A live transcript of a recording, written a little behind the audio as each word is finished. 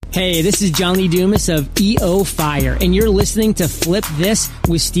Hey, this is John Lee Dumas of EO Fire, and you're listening to Flip This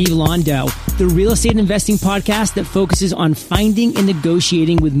with Steve Londo, the real estate investing podcast that focuses on finding and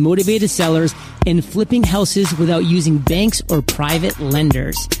negotiating with motivated sellers and flipping houses without using banks or private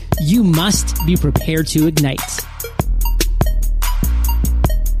lenders. You must be prepared to ignite.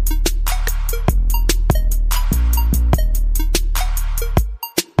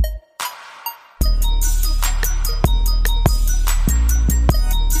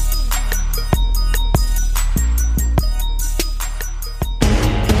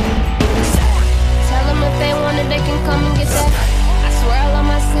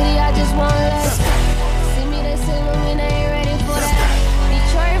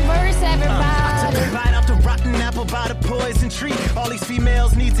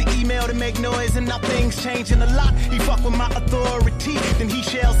 Changing a lot, he fuck with my authority. Then he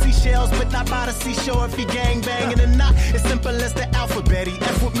shall see shells, but not by the seashore. If he gang banging or not, it's simple as the alphabet. He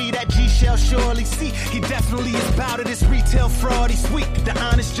F with me, that G shall surely see. He definitely is bout to this retail fraud. He's weak, the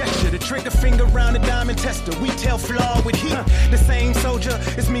honest gesture, the trigger finger round the diamond tester. We tell flaw with heat. The same soldier,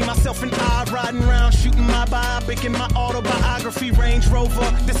 it's me, myself, and I riding around shooting my biopic in my autobiography Range Rover.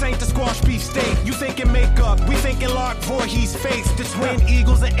 This ain't the squash beef steak. You thinking makeup, we thinking Lark Voorhees face. The twin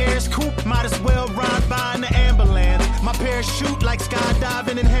eagles and airs coupe, might as well ride by in the ambulance. My parachute like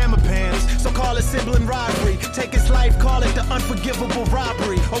skydiving in hammer pants. So call it sibling rivalry. Take his life, call it the unforgivable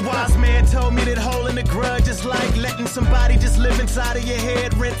robbery. A wise man told me that holding a grudge is like letting somebody just live inside of your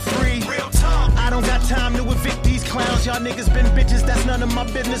head rent free. Real talk. I don't got time to evict these clowns. Y'all niggas been bitches, that's none of my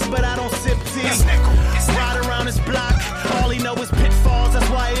business, but I don't sip tea. Ride around his block, all he know is pitfalls. That's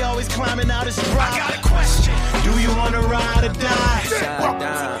why he always climbing out his drop. I got a question. Do you wanna ride or die?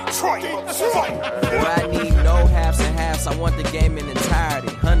 Boy, I need no halves and halves. I want the game in entirety.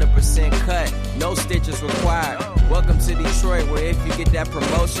 100% cut, no stitches required. Welcome to Detroit, where if you get that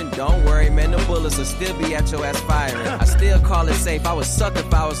promotion, don't worry, man, the bullets will still be at your ass firing. I still call it safe, I would suck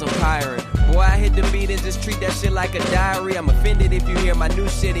if I was umpiring. Boy, I hit the beat and just treat that shit like a diary. I'm offended if you hear my new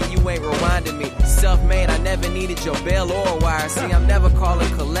shit and you ain't rewinding me. Self-made, I never needed your bail or a wire. See, I'm never calling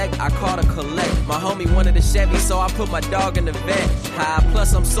collect, I call to collect. My homie wanted a Chevy, so I put my dog in the vet. High,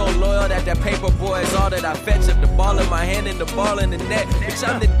 plus I'm so loyal that paper boy is all that I fetch. If the ball in my hand and the ball in the net, bitch,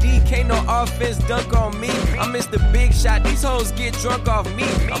 I'm the D, can't no offense dunk on me. I miss the big shot, these hoes get drunk off me.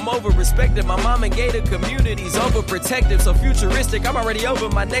 I'm over-respected, my mom and gated communities overprotective, so futuristic, I'm already over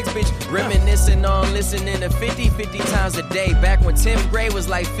my next bitch. Reminiscing on listening to 50 times a day. Back when 10th grade was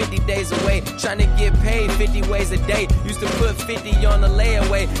like 50 days away. Trying to get paid 50 ways a day. Used to put 50 on the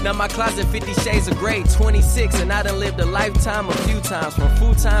layaway. Now my closet 50 shades of gray. 26 and I done lived a lifetime a few times. From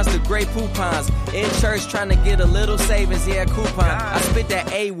futons to gray poupons. In church trying to get a little savings, yeah, coupon. I spit that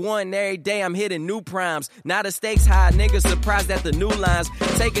A1 every day, I'm hitting new primes. Now the stakes high, niggas surprised at the new lines.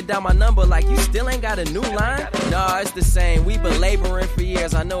 Taking down my number like you still ain't got a new line? Nah, it's the same, we been laboring for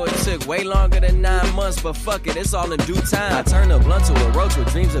years. I know it took way longer than 9 months, but fuck it, it's all in due time. I turn a blunt to a roach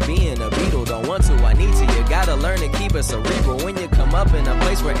with dreams of being a beetle. Don't want to, I need to, you gotta learn to keep it cerebral. When you come up in a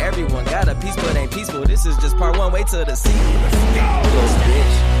place where everyone got a piece but ain't peaceful, this is just part one, wait till the sequel. Close,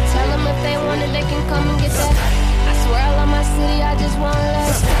 bitch. Tell them if they want it, they can come and get that. I swear I love my city, I just want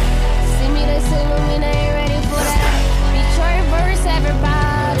less. See me, they say when we ain't ready for that. Detroit verse,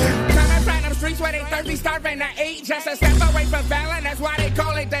 everybody. Coming from them streets where they thirsty, starving to eat. Just a step away from violence, that's why they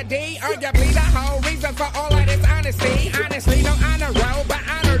call it the D. Arguably the whole reason for all of this honesty. Honestly, no honor roll, but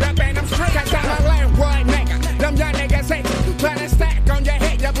honored up in them streets. Cause I'm a landwood nigga, them young niggas hate. Put a stack on your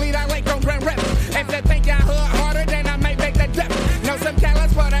head, you bleed out like on Grand Rip. If you think you're hood harder, then I may make the dip. Know some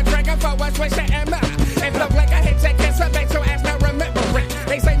callous for the trigger for a switch to M. If the like I hit your cancer, make your ass not remember it.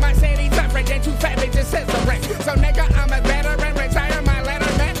 They say my city tougher than too fat bitches censoring. So nigga, I'm a veteran, retire my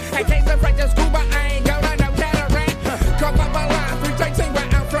letterman. In case the French is scuba, I ain't go to no cataract. Come up a line, 313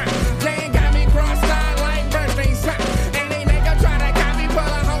 right out front. They ain't got me cross-eyed like Bernstein son. Any nigga try to got me, pull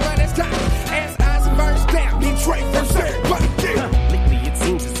a hole in his top. It's us first down, Detroit first everybody. Lately it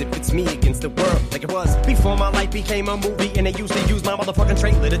seems as if it's me against the world, like it was before my life became a movie. And they used to use my motherfucking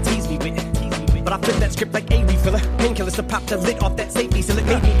trailer to tease me with it. But I flipped that script like a refiller. Painkillers to pop the lid off that safety. Till it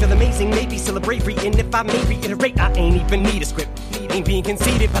made me feel amazing, maybe still a bravery. And if I may reiterate, I ain't even need a script. Ain't being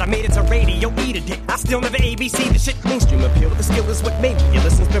conceited, but I made it to radio, eat a dick. I still never ABC the shit. Mainstream appeal, the skill is what made me.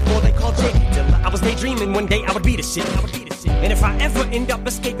 Ever since before they called Jake. Till I was daydreaming one day I would be the shit. And if I ever end up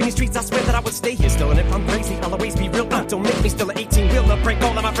escaping these streets, I swear that I would stay here still. And if I'm crazy, I'll always be real. Don't make me still an 18-wheeler. Break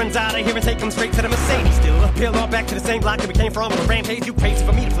all of my friends out of here and take them straight to the Mercedes still. Peel all back to the same block that we came from on a rampage. You crazy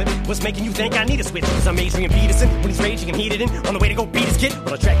for me to flip. What's making you think I need a switch? Cause I'm Adrian Peterson when he's raging and heated in. On the way to go beat his kid.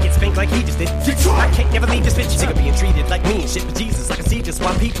 Well, the track gets spanked like he just did. I can't never leave this bitch. Sick of being treated like me and shit with Jesus. I can see just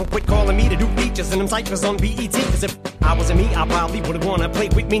why people quit calling me to do features and them cyphers on BET. Cause if I wasn't me, I probably would've wanna play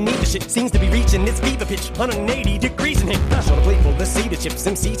with me. Neither shit seems to be reaching its fever pitch. 180 degrees in here. Show the playful, let's see the chips.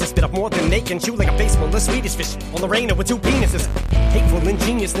 MCs just spit up more than they can chew like a baseball. The Swedish fish on the rainer with two penises. Hateful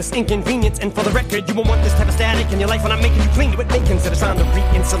ingeniousness, inconvenience. And for the record, you won't want this type of static in your life when I'm making you clean to it. They consider trying to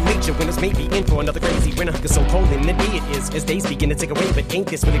re-insulate your winners. Maybe in for another crazy winter. Cause so cold in the day it is. As days begin to take away. But ain't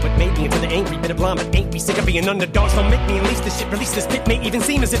this really what made me into the angry bit of blonde? But ain't we sick of being underdogs? Don't make me unleash this shit. Release this pit may even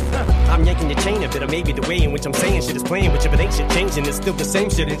seem as if I'm yanking your chain a bit. Or maybe the way in which I'm saying shit is playing with you. But ain't shit changing. It's still the same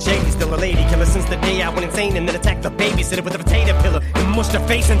shit. And Shady's still a lady killer since the day I went insane. And then attacked the babysitter with a potato pillar. And mushed her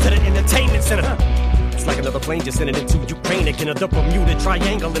face into the entertainment center. It's like another plane just sent it into Ukraine. Again, a Bermuda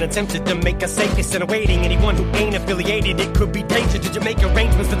Triangle and attempted to make a safe center waiting. Anyone who ain't affiliated, it could be danger. Did you make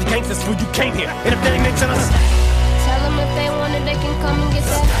arrangements for the gangsters who you came here? And if they mention us, Tell them if they want it, they can come and get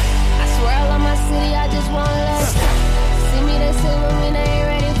that. I swear I love my city, I just want less. See me, they say when we ain't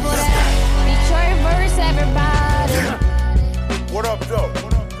ready for that. Detroit verse, everybody. What up, though?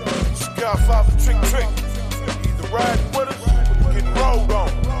 Godfather Trick. Either riding with us or you getting rolled on.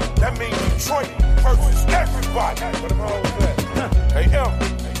 That means Detroit versus everybody. What am I with that? Hey, M,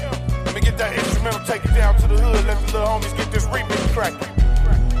 let me get that instrumental, take it down to the hood, let the little homies get this remix cracking.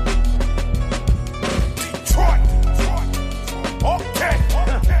 Detroit. Okay.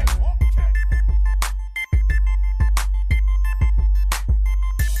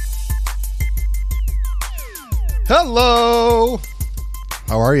 Hello.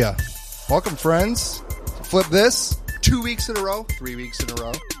 How are ya? Welcome, friends. Flip this 2 weeks in a row, 3 weeks in a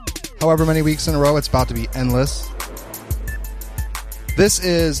row. However many weeks in a row, it's about to be endless. This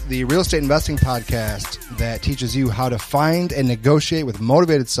is the real estate investing podcast that teaches you how to find and negotiate with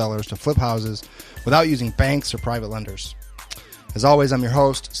motivated sellers to flip houses without using banks or private lenders. As always, I'm your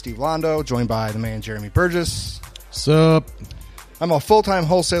host, Steve Londo, joined by the man, Jeremy Burgess. Sup? I'm a full-time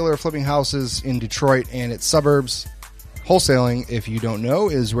wholesaler flipping houses in Detroit and its suburbs. Wholesaling, if you don't know,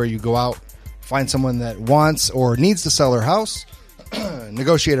 is where you go out, find someone that wants or needs to sell their house,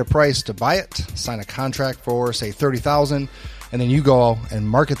 negotiate a price to buy it, sign a contract for, say, $30,000, and then you go and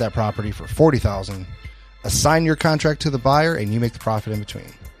market that property for $40,000, assign your contract to the buyer, and you make the profit in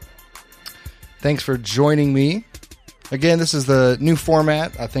between. Thanks for joining me. Again, this is the new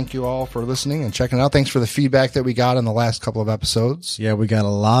format. I thank you all for listening and checking it out. Thanks for the feedback that we got in the last couple of episodes. Yeah, we got a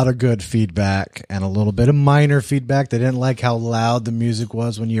lot of good feedback and a little bit of minor feedback. They didn't like how loud the music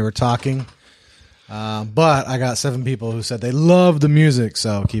was when you were talking. But I got 7 people who said they love the music,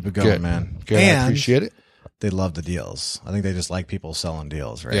 so keep it going, Good. man. Good. And I appreciate it. they love the deals. I think they just like people selling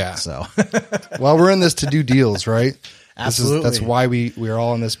deals, right? Yeah. So, Well, we're in this to do deals, right? Absolutely. That's why we are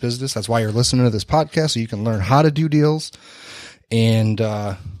all in this business. That's why you're listening to this podcast, so you can learn how to do deals. And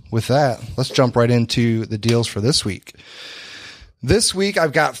with that, let's jump right into the deals for this week. This week,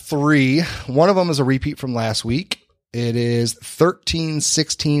 I've got 3. One of them is a repeat from last week. It is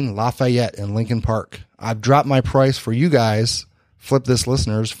 1316 Lafayette in Lincoln Park. I've dropped my price for you guys, Flip This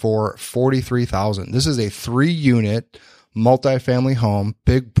listeners, for $43,000. This is a 3-unit multifamily home,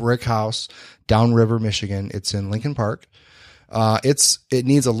 big brick house, downriver, Michigan. It's in Lincoln Park. It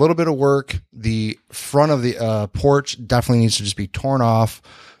needs a little bit of work. The front of the porch definitely needs to just be torn off.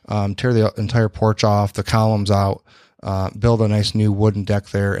 Tear the entire porch off, the columns out, build a nice new wooden deck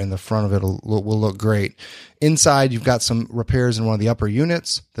there, and the front of it will look great. Inside, you've got some repairs in one of the upper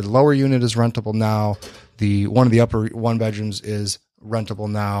units. The lower unit is rentable now. One of the upper 1 bedrooms is rentable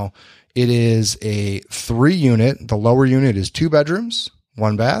now. It is a 3-unit. The lower unit is 2 bedrooms,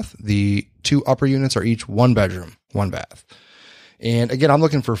 1 bath. The 2 upper units are each 1 bedroom, 1 bath. And again, I'm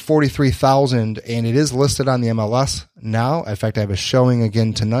looking for $43,000, and it is listed on the MLS now. In fact, I have a showing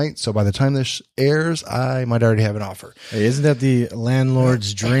again tonight. So by the time this airs, I might already have an offer. hey, isn't that the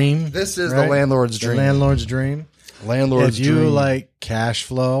landlord's dream? This is right? the landlord's dream. The landlord's dream. Landlord's If you dream. like cash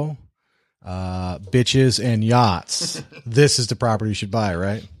flow, bitches, and yachts, this is the property you should buy,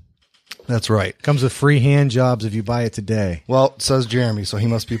 right? That's right. Comes with free hand jobs if you buy it today. Well, says Jeremy, so he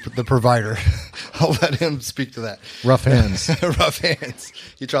must be the provider. I'll let him speak to that. Rough hands. Rough hands.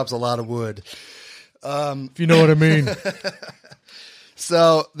 He chops a lot of wood. If you know what I mean.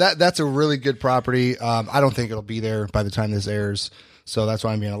 So that's a really good property. I don't think it'll be there by the time this airs. So that's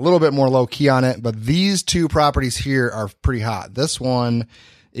why I'm being a little bit more low key on it. But these 2 properties here are pretty hot. This one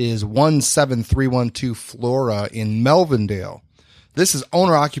is 17312 Flora in Melvindale. This is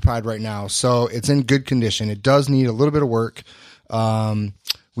owner occupied right now, so it's in good condition. It does need a little bit of work.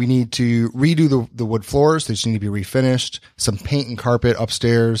 We need to redo the wood floors. They just need to be refinished. Some paint and carpet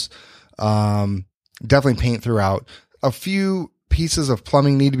upstairs. Definitely paint throughout. A few pieces of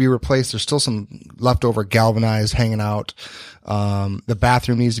plumbing need to be replaced. There's still some leftover galvanized hanging out. The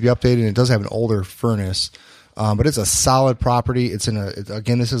bathroom needs to be updated. It does have an older furnace. But it's a solid property.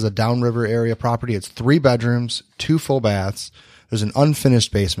 Again, this is a downriver area property. It's 3 bedrooms, 2 full baths. There's an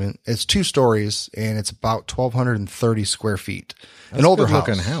unfinished basement. It's 2 stories and it's about 1,230 square feet. That's an older a good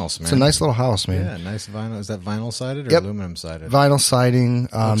looking house, man. It's a nice little house, man. Yeah, nice vinyl. Is that vinyl sided or Yep. aluminum sided? Vinyl siding.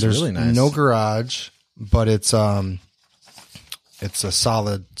 There's really nice. no garage, but it's a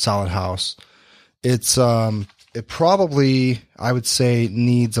solid house. It probably, I would say,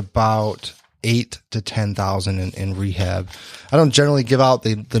 needs about 8 to 10,000 in rehab. I don't generally give out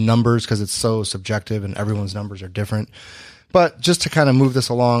the numbers because it's so subjective and everyone's numbers are different. But just to kind of move this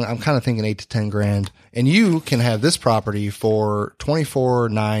along, I'm kind of thinking 8 to 10 grand, and you can have this property for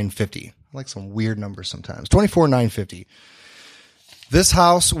 $24,950. I like some weird numbers sometimes. $24,950. This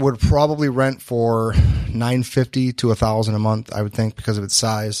house would probably rent for $950 to $1,000 a month, I would think, because of its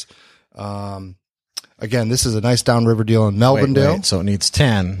size. Again, this is a nice downriver deal in Melvindale. Wait, so it needs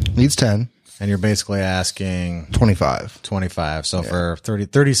 10. Needs 10. And you're basically asking 25. 25. So for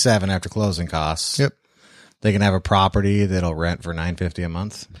 37 after closing costs. Yep. They can have a property that'll rent for $950 a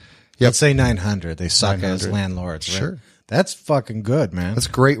month. Yep. Let's say 900. They suck 900. as landlords. Right? Sure. That's fucking good, man. That's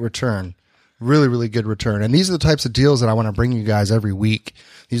great return. Really, really good return. And these are the types of deals that I want to bring you guys every week.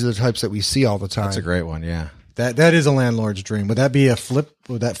 These are the types that we see all the time. That's a great one. Yeah. That is a landlord's dream. Would that be a flip?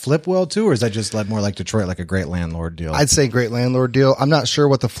 Would that flip well too? Or is that just more like Detroit, like a great landlord deal? I'd say great landlord deal. I'm not sure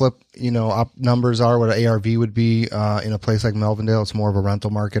what the flip, up numbers are, what an ARV would be, in a place like Melvindale. It's more of a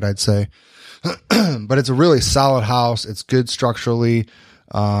rental market, I'd say. But it's a really solid house. It's good structurally.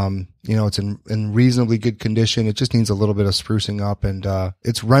 It's in reasonably good condition. It just needs a little bit of sprucing up, and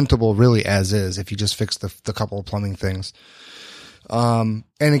it's rentable really as is if you just fix the couple of plumbing things. And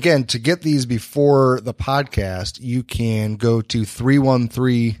again, to get these before the podcast, you can go to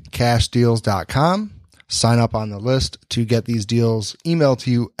 313cashdeals.com, sign up on the list to get these deals emailed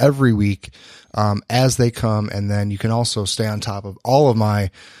to you every week, as they come. And then you can also stay on top of all of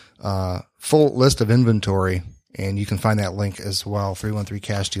my, full list of inventory, and you can find that link as well,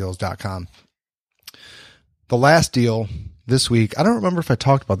 313cashdeals.com. The last deal this week, I don't remember if I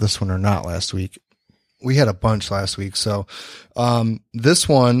talked about this one or not last week. We had a bunch last week. So, this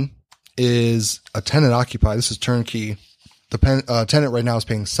one is a tenant occupied. This is turnkey. The tenant right now is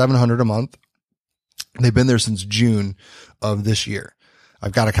paying $700 a month. They've been there since June of this year.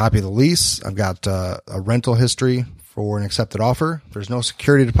 I've got a copy of the lease. I've got a rental history for an accepted offer. There's no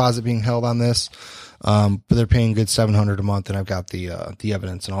security deposit being held on this, but they're paying good $700 a month, and I've got the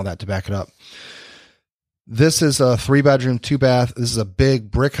evidence and all that to back it up. This is a 3-bedroom, 2-bath. This is a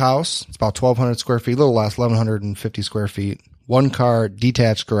big brick house. It's about 1,200 square feet, a little less, 1,150 square feet. 1-car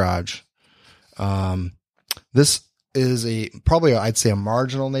detached garage. This is I'd say a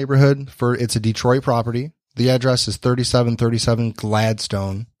marginal neighborhood it's a Detroit property. The address is 3737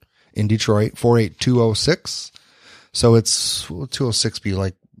 Gladstone in Detroit, 48206. So it's 206 be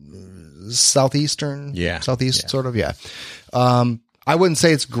like southeastern? Yeah. Southeast, sort of, yeah. I wouldn't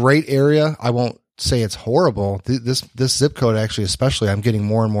say it's a great area. I won't say it's horrible. This zip code, actually, especially, I'm getting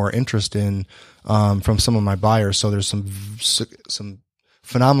more and more interest in, from some of my buyers. So there's some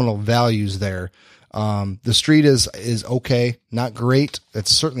phenomenal values there. The street is okay, not great.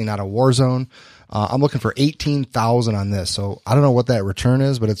 It's certainly not a war zone. I'm looking for 18,000 on this. So I don't know what that return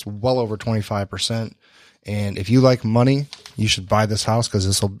is, but it's well over 25%. And if you like money, you should buy this house, because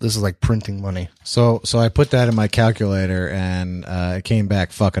this is like printing money. So I put that in my calculator, and it came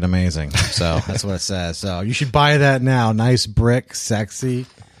back fucking amazing. So that's what it says. So you should buy that now. Nice brick, sexy.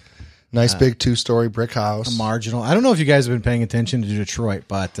 Nice big 2-story brick house. A marginal. I don't know if you guys have been paying attention to Detroit,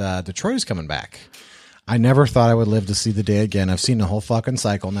 but Detroit is coming back. I never thought I would live to see the day again. I've seen the whole fucking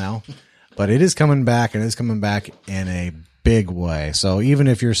cycle now, but it is coming back, and it's coming back in a big way. So even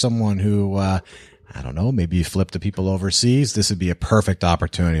if you're someone who, I don't know, maybe you flip to people overseas, this would be a perfect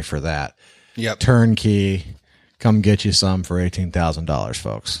opportunity for that. Yep. Turnkey. Come get you some for $18,000,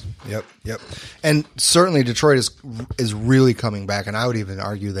 folks. Yep. And certainly Detroit is really coming back, and I would even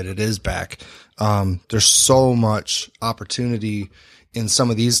argue that it is back. There's so much opportunity in some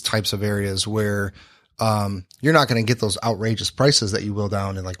of these types of areas where you're not going to get those outrageous prices that you will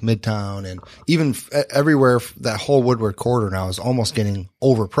down in like Midtown, and even everywhere. That whole Woodward corridor now is almost getting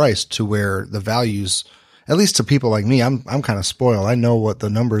overpriced to where the values at least to people like me, I'm kind of spoiled. I know what the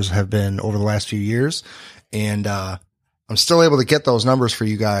numbers have been over the last few years, and I'm still able to get those numbers for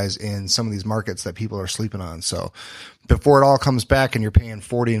you guys in some of these markets that people are sleeping on. So before it all comes back and you're paying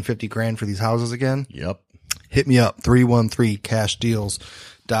 40 and 50 grand for these houses again, Yep. hit me up,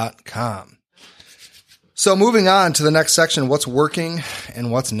 313cashdeals.com. So moving on to the next section, what's working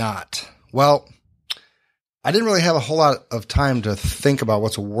and what's not. Well, I didn't really have a whole lot of time to think about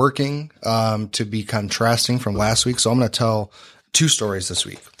what's working, to be contrasting from last week. So I'm going to tell 2 stories this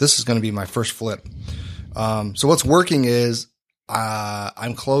week. This is going to be my first flip. So what's working is,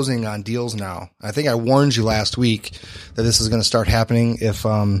 I'm closing on deals now. I think I warned you last week that this is going to start happening if,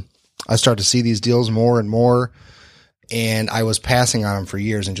 I start to see these deals more and more, and I was passing on them for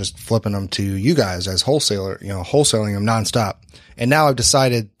years and just flipping them to you guys as wholesaling them nonstop. And now I've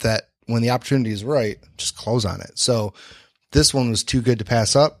decided that when the opportunity is right, just close on it. So this one was too good to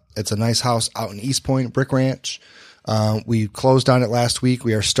pass up. It's a nice house out in East Point, Brick Ranch. We closed on it last week.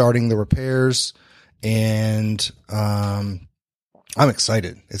 We are starting the repairs, and I'm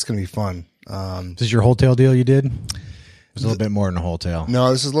excited. It's going to be fun. This is your wholesale deal you did? It was a little bit more than a wholesale.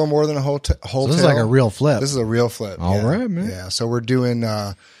 No, this is a little more than a wholesale. So this is like a real flip. This is a real flip. All right, man. Yeah. So we're doing,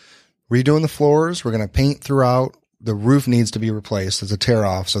 redoing the floors. We're going to paint throughout. The roof needs to be replaced. It's a tear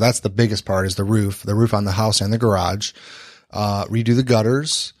off. So that's the biggest part, is the roof on the house and the garage. Redo the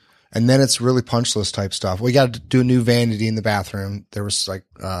gutters. And then it's really punch list type stuff. We got to do a new vanity in the bathroom. There was like,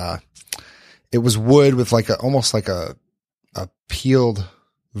 it was wood with like almost like a peeled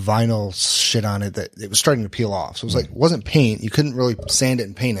vinyl shit on it that it was starting to peel off. So it was like, it wasn't paint. You couldn't really sand it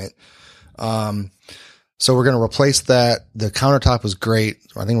and paint it. So we're going to replace that. The countertop was great.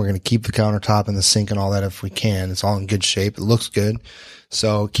 I think we're going to keep the countertop and the sink and all that if we can. It's all in good shape. It looks good.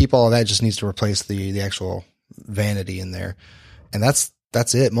 So keep all of that. Just needs to replace the actual vanity in there. And that's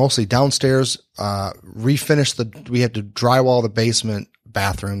it. Mostly downstairs, refinish we had to drywall the basement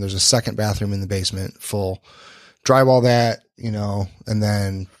bathroom. There's a second bathroom in the basement, full. Drywall that, and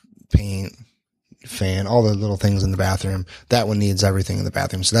then paint, fan, all the little things in the bathroom. That one needs everything in the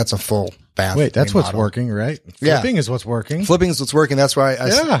bathroom. So that's a full bath. Wait, that's remodel. what's working, right? Yeah. Flipping is what's working. Flipping is what's working. That's why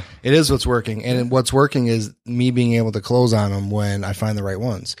it is what's working. And what's working is me being able to close on them when I find the right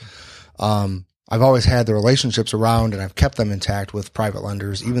ones. I've always had the relationships around, and I've kept them intact with private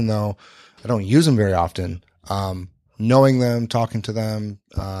lenders, even though I don't use them very often. Knowing them, talking to them,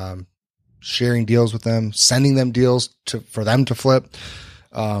 sharing deals with them, sending them deals for them to flip,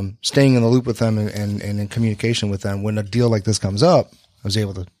 staying in the loop with them and in communication with them. When a deal like this comes up, I was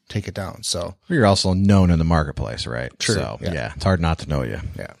able to take it down. So you're also known in the marketplace, right? True. So yeah, it's hard not to know you.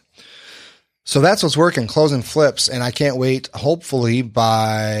 Yeah. So that's what's working, closing flips. And I can't wait. Hopefully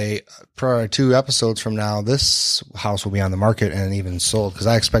by probably 2 episodes from now, this house will be on the market and even sold, because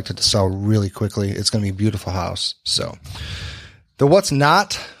I expect it to sell really quickly. It's going to be a beautiful house. So the what's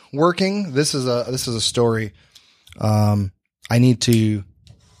not working, this is a story. I need to,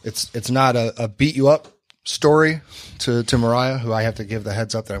 it's not a beat you up story to Mariah, who I have to give the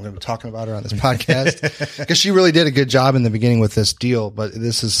heads up that I'm going to be talking about her on this podcast, because she really did a good job in the beginning with this deal. But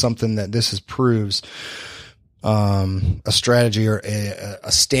this is something that proves a strategy or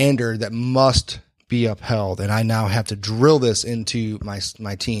a standard that must be upheld. And I now have to drill this into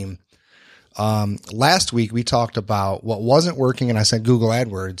my team. Last week we talked about what wasn't working, and I said Google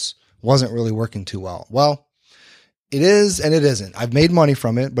AdWords wasn't really working too well. Well, it is and it isn't. I've made money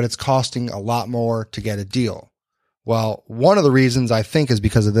from it, but it's costing a lot more to get a deal. Well, one of the reasons I think is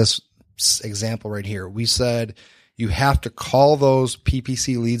because of this example right here. We said you have to call those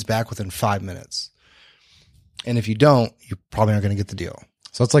PPC leads back within 5 minutes. And if you don't, you probably aren't going to get the deal.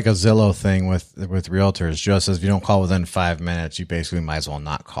 So it's like a Zillow thing with realtors. Just as if you don't call within 5 minutes, you basically might as well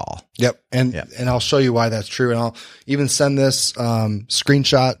not call. Yep. And I'll show you why that's true. And I'll even send this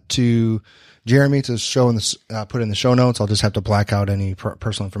screenshot to Jeremy to show put in the show notes. I'll just have to black out any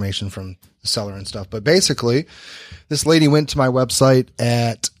personal information from the seller and stuff. But basically, this lady went to my website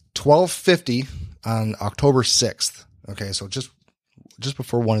at 12:50 on October 6th. Okay. So just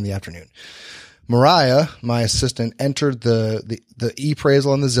before 1 in the afternoon. Mariah, my assistant, entered the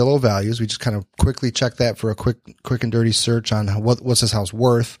e-appraisal and the Zillow values. We just kind of quickly checked that for a quick and dirty search on what's this house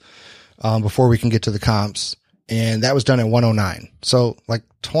worth, before we can get to the comps. And that was done at 109. So like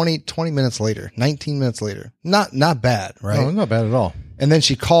 20 minutes later, 19 minutes later, not bad, right? No, not bad at all. And then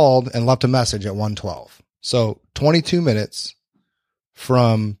she called and left a message at 112. So 22 minutes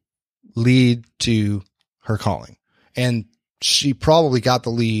from lead to her calling. And she probably got the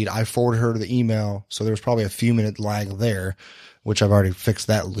lead. I forwarded her to the email. So there was probably a few minute lag there, which I've already fixed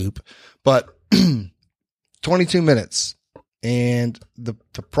that loop, but 22 minutes. And the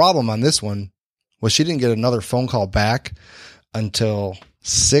problem on this one Well, she didn't get another phone call back until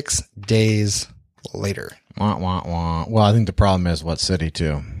 6 days later. Wah, wah, wah. Well, I think the problem is what city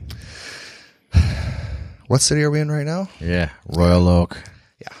too. What city are we in right now? Yeah, Royal Oak.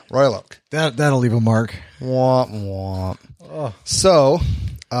 Yeah, Royal Oak. That'll leave a mark. Womp womp. Oh. So,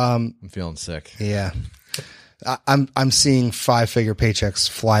 I'm feeling sick. Yeah, I'm seeing 5-figure paychecks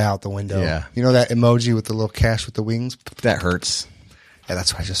fly out the window. Yeah, you know that emoji with the little cash with the wings? That hurts. Yeah,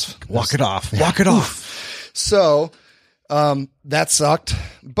 that's why I just walk it off. Yeah. Walk it off. So, that sucked,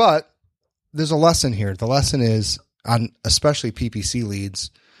 but there's a lesson here. The lesson is on especially PPC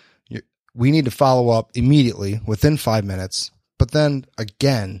leads. We need to follow up immediately within 5 minutes, but then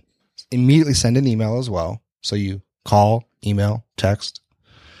again, immediately send an email as well. So you call, email, text,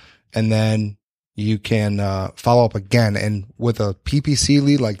 and then you can follow up again. And with a PPC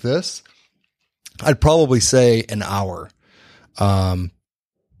lead like this, I'd probably say an hour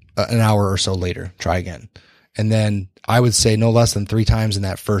or so later, try again. And then I would say no less than 3 times in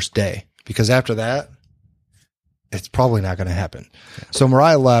that first day, because after that, it's probably not going to happen. So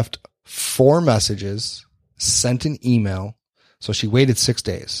Mariah left 4 messages, sent an email. So she waited 6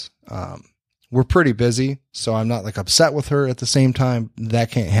 days. We're pretty busy, so I'm not like upset with her. At the same time,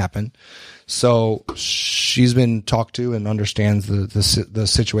 that can't happen. So she's been talked to and understands the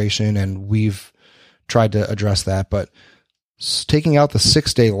situation, and we've tried to address that. But taking out the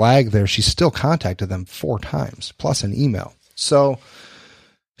 6-day lag there, she still contacted them 4 times plus an email. So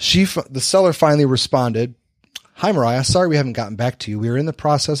the seller finally responded. Hi, Mariah. Sorry we haven't gotten back to you. We are in the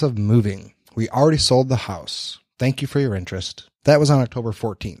process of moving. We already sold the house. Thank you for your interest. That was on October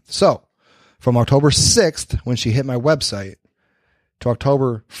 14th. So from October 6th, when she hit my website, to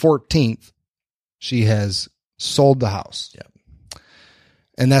October 14th, she has sold the house. Yep.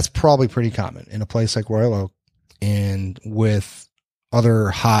 And that's probably pretty common in a place like Royal Oak and with other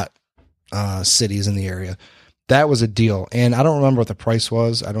hot cities in the area. That was a deal. And I don't remember what the price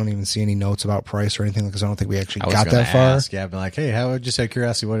was. I don't even see any notes about price or anything, because I don't think we actually got that far. Yeah, I'd be like, hey, how would you say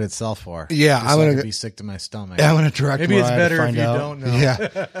curiosity what did it sell for? Yeah, I'm going to be sick to my stomach. Yeah, I'm going to direct Maybe Mariah it's better to find if you out. don't know.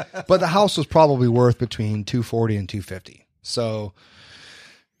 Yeah. But the house was probably worth between $240 and $250. So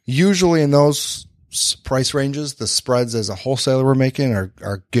usually in those price ranges, the spreads as a wholesaler we're making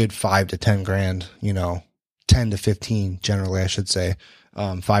are good $5 to $10 grand, 10 to 15 generally, I should say.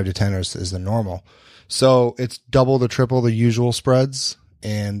 5 to 10 is the normal. So it's double to triple the usual spreads,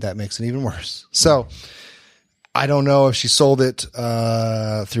 and that makes it even worse. So I don't know if she sold it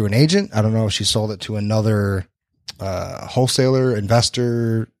through an agent. I don't know if she sold it to another wholesaler,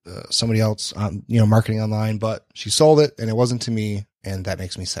 investor, somebody else, marketing online, but she sold it and it wasn't to me, and that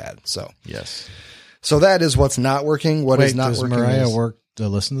makes me sad. So yes. So that is what's not working. What is not does working? Mariah work to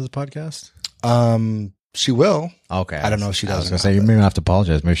listen to the podcast? She will. Okay. I don't know if she does. I was going to say, you may have to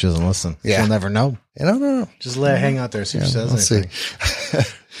apologize. Maybe she doesn't listen. Yeah. She'll never know. No. Just let it hang out there. See if she says anything.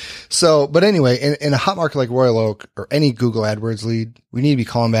 See. So, but anyway, in a hot market like Royal Oak or any Google AdWords lead, we need to be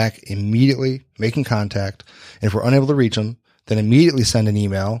calling back immediately, making contact. And if we're unable to reach them, then immediately send an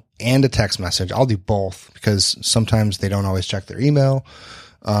email and a text message. I'll do both because sometimes they don't always check their email.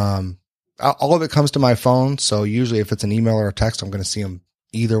 All of it comes to my phone. So usually if it's an email or a text, I'm going to see them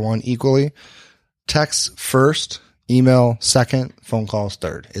either one equally. Text first, email second, phone calls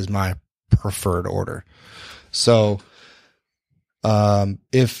third is my preferred order. So,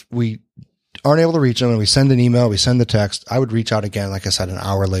 if we aren't able to reach them and we send an email, we send the text, I would reach out again, like I said, an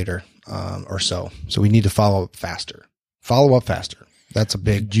hour later, or so. So we need to follow up faster. That's a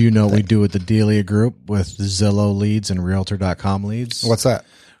big. Do you know what we do with the Delia group with Zillow leads and Realtor.com leads? What's that?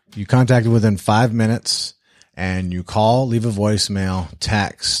 You contact within 5 minutes and you call, leave a voicemail,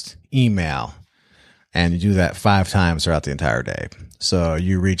 text, email. And you do that 5 times throughout the entire day. So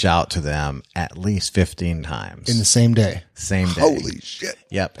you reach out to them at least 15 times. In the same day. Same day. Holy shit.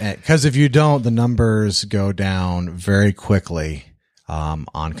 Yep. Because if you don't, the numbers go down very quickly on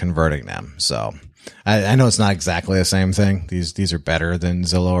converting them. So I know it's not exactly the same thing. These are better than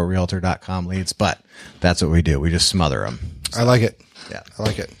Zillow or Realtor.com leads, but that's what we do. We just smother them. So, I like it. Yeah. I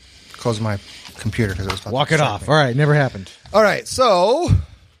like it. Close my computer because it was about Walk to it off. All right. Never happened. All right. So...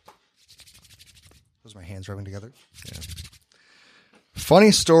 my hands rubbing together. Yeah.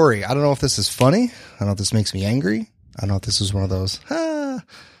 Funny story. I don't know if this is funny. I don't know if this makes me angry. I don't know if this is one of those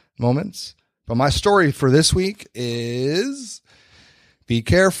moments. But my story for this week is be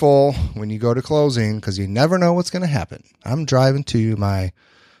careful when you go to closing because you never know what's going to happen. I'm driving to my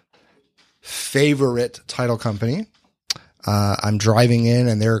favorite title company. I'm driving in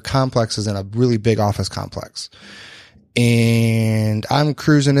and their complex is in a really big office complex. And I'm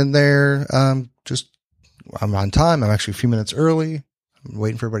cruising in there. I'm on time. I'm actually a few minutes early. I'm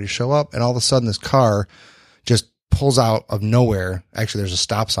waiting for everybody to show up. And all of a sudden this car just pulls out of nowhere. Actually, there's a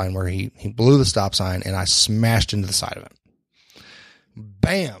stop sign where he blew the stop sign and I smashed into the side of it.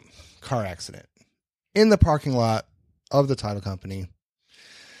 Bam! Car accident in the parking lot of the title company.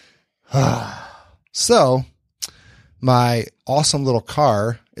 So my awesome little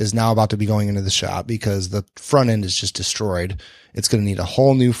car is now about to be going into the shop because the front end is just destroyed. It's going to need a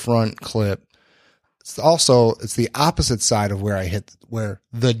whole new front clip. It's the opposite side of where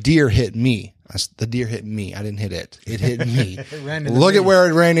the deer hit me. The deer hit me. I didn't hit it. It hit me. Look at where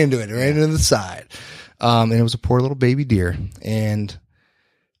it ran into it. It ran into the side. And it was a poor little baby deer. And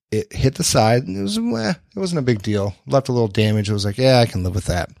it hit the side. And it wasn't a big deal. Left a little damage. It was like, yeah, I can live with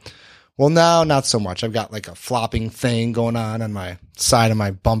that. Well, now, not so much. I've got like a flopping thing going on my side of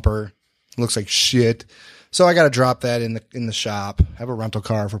my bumper. It looks like shit. So I got to drop that in the shop. Have a rental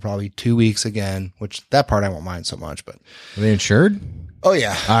car for probably 2 weeks again, which that part I won't mind so much. But are they insured? Oh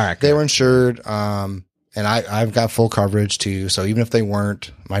yeah, all right. They were insured. And I've got full coverage too. So even if they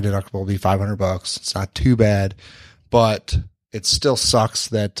weren't, my deductible will be $500. It's not too bad, but it still sucks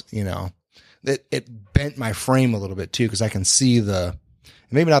that it bent my frame a little bit too because I can see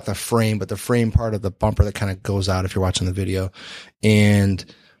maybe not the frame, but the frame part of the bumper that kind of goes out if you're watching the video, and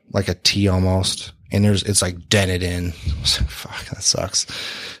like a T almost. And it's like dented in. Fuck, that sucks.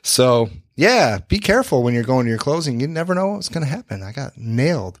 So yeah, be careful when you're going to your closing. You never know what's going to happen. I got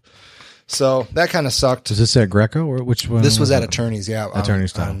nailed. So that kind of sucked. Is this at Greco or which one? This was at Attorney's. Yeah.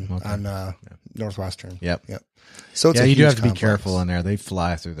 Attorney's Town. On Northwestern. Yep. So it's you do have to complex. Be careful in there. They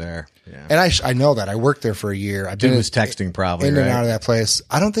fly through there. Yeah. And I know that. I worked there for a year. Dude was texting probably in and out of that place.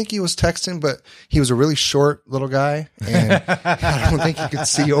 I don't think he was texting, but he was a really short little guy, and I don't think he could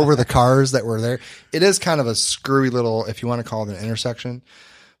see over the cars that were there. It is kind of a screwy little, if you want to call it an intersection,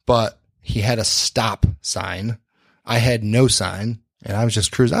 but he had a stop sign. I had no sign, and I was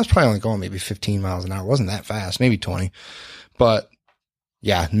just cruising. I was probably only going maybe 15 miles an hour. It wasn't that fast, maybe 20, but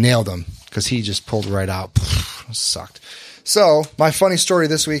yeah, nailed him because he just pulled right out. Sucked. So my funny story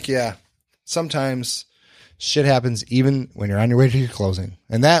this week, yeah, sometimes shit happens even when you're on your way to your closing,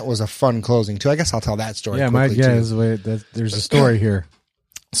 and that was a fun closing too. I guess I'll tell that story. Yeah, there's a story here.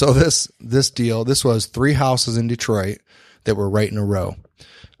 So this deal, this was 3 houses in Detroit that were right in a row.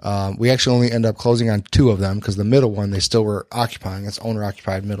 We actually only ended up closing on 2 of them because the middle one they still were occupying. It's owner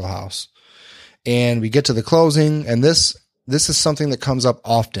occupied middle house, and we get to the closing, and this is something that comes up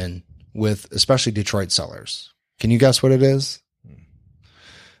often with especially Detroit sellers. Can you guess what it is?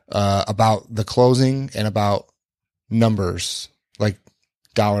 About the closing and about numbers, like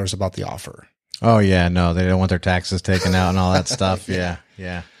dollars about the offer. Oh yeah, no, they don't want their taxes taken out and all that stuff. Yeah.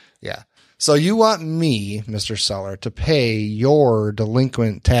 So you want me, Mr. Seller, to pay your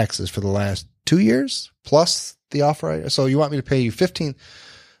delinquent taxes for the last 2 years plus the offer. So you want me to pay you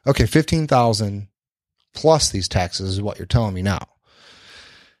 $15,000 plus these taxes is what you're telling me now.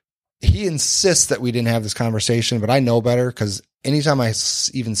 He insists that we didn't have this conversation, but I know better because anytime I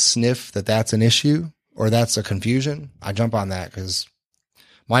even sniff that that's an issue or that's a confusion, I jump on that because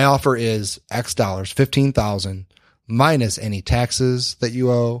my offer is X dollars, $15,000 minus any taxes that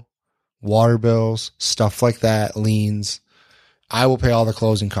you owe, water bills, stuff like that, liens. I will pay all the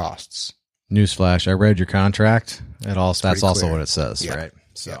closing costs. Newsflash, I read your contract. That's also clear. what it says, Yeah. right?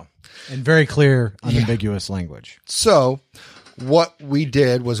 So, in very clear, unambiguous language. So what we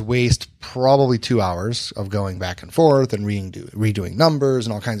did was waste probably 2 hours of going back and forth and redoing numbers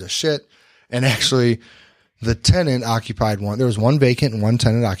and all kinds of shit. And actually the tenant occupied one. There was one vacant and one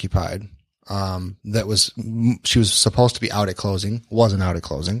tenant occupied. She was supposed to be out at closing, wasn't out at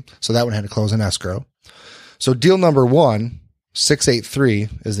closing. So that one had to close in escrow. So deal number 1, 683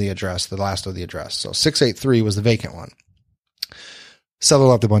 is the address, the last of the address. So 683 was the vacant one. Seller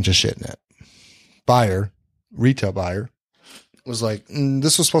left a bunch of shit in it. Buyer, retail buyer, was like,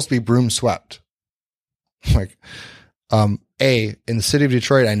 this was supposed to be broom swept. Like, in the city of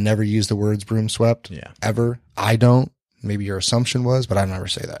Detroit, I never use the words broom swept. Yeah. Ever. I don't. Maybe your assumption was, but I never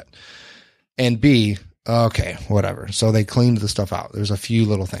say that. And B, okay, whatever. So they cleaned the stuff out. There's a few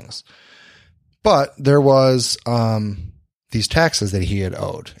little things. But there was these taxes that he had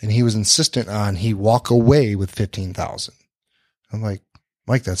owed, and he was insistent on he walk away with $15,000. I'm like,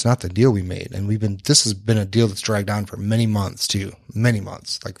 Mike, that's not the deal we made. And this has been a deal that's dragged on for many months too. Many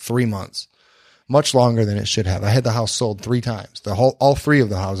months, like 3 months, much longer than it should have. I had the house sold 3 times. All 3 of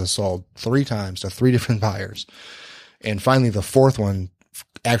the houses sold 3 times to 3 different buyers. And finally the 4th one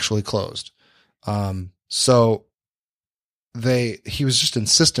actually closed. So he was just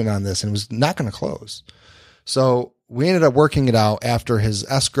insistent on this and was not going to close. So we ended up working it out after his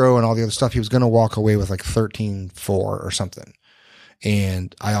escrow and all the other stuff. He was going to walk away with like 13.4 or something.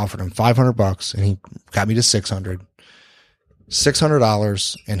 and I offered him $500 and he got me to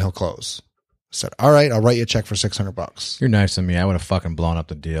 $600, and he'll close. I said, all right, I'll write you a check for $600. You're nice to me. I would have fucking blown up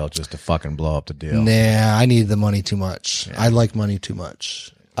the deal just to fucking blow up the deal. Nah, I need the money too much. Yeah. I like money too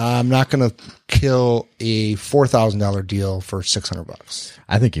much. I'm not going to kill a $4,000 deal for $600.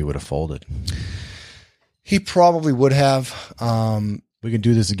 I think he would have folded. He probably would have. We can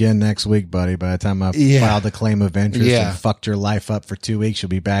do this again next week, buddy. By the time I filed the claim of interest and fucked your life up for 2 weeks, you'll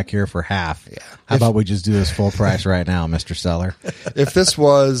be back here for half. Yeah. How about we just do this full price right now, Mr. Seller? If this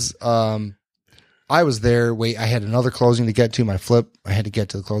was, I was there. I had another closing to get to, my flip. I had to get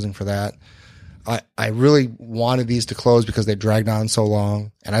to the closing for that. I really wanted these to close because they dragged on so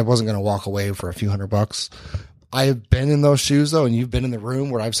long, and I wasn't going to walk away for a few $100. I have been in those shoes, though, and you've been in the room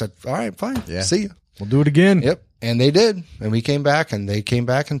where I've said, all right, fine, see you. We'll do it again. Yep. And they did. And we came back, and they came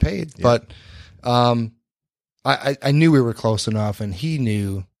back and paid. Yep. But I knew we were close enough, and he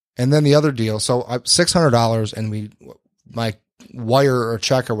knew. And then the other deal, so $600, and my wire or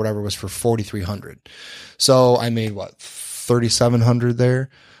check or whatever was for $4,300. So I made, $3,700 there.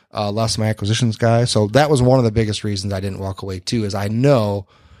 Less my acquisitions guy. So that was one of the biggest reasons I didn't walk away too, is I know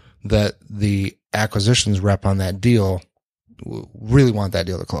that the acquisitions rep on that deal really want that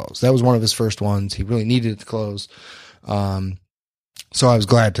deal to close. That was one of his first ones. He really needed it to close. So I was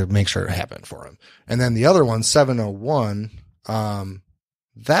glad to make sure it happened for him. And then the other one, 701,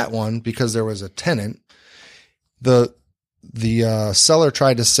 that one, because there was a tenant, the seller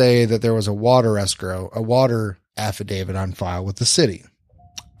tried to say that there was a water affidavit on file with the city.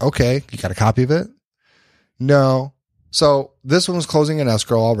 Okay, you got a copy of it? No. So this one was closing in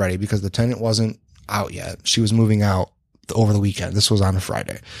escrow already because the tenant wasn't out yet. She was moving out over the weekend. This was on a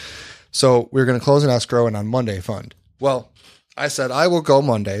Friday. So we were going to close in escrow and on Monday fund. Well, I said, I will go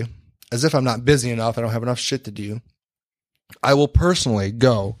Monday as if I'm not busy enough. I don't have enough shit to do. I will personally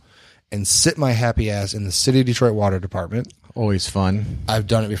go and sit my happy ass in the City of Detroit Water Department. Always fun. I've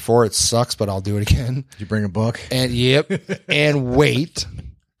done it before. It sucks, but I'll do it again. Did you bring a book? And and wait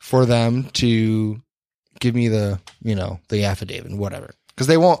for them to give me the affidavit and whatever. Because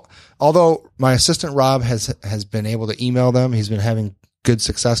they won't, although my assistant Rob has been able to email them. He's been having good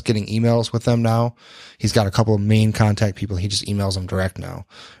success getting emails with them now. He's got a couple of main contact people. He just emails them direct now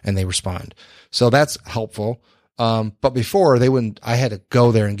and they respond. So that's helpful. But before they wouldn't, I had to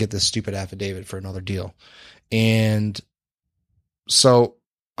go there and get this stupid affidavit for another deal. And so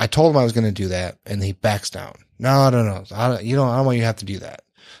I told him I was going to do that and he backs down. No. I don't want you to have to do that.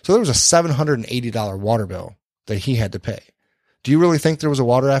 So there was a $780 water bill that he had to pay. Do you really think there was a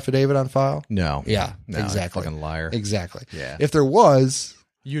water affidavit on file? No. Yeah, no, exactly. Fucking liar. Exactly. Yeah. If there was,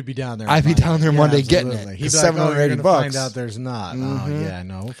 you'd be down there. I'd be down there Monday getting it. He'd be like, $780. Find out there's not. Mm-hmm. Oh yeah,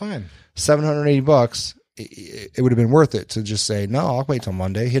 no, fine. $780. It would have been worth it to just say no. I'll wait till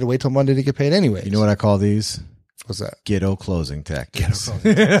Monday. He had to wait till Monday to get paid anyway. You know what I call these? What's that? Ghetto closing tactics.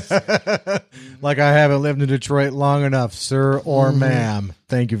 Like I haven't lived in Detroit long enough, sir or ma'am.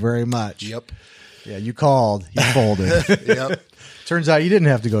 Thank you very much. Yep. Yeah, you called. You folded. Yep. Turns out you didn't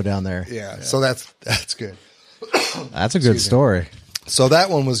have to go down there. Yeah. So that's good. That's a good story. So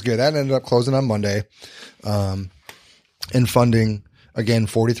that one was good. That ended up closing on Monday. And funding, again,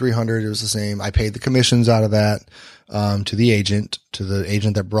 $4,300. It was the same. I paid the commissions out of that to the agent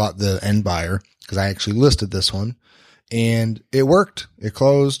that brought the end buyer, because I actually listed this one. And it worked. It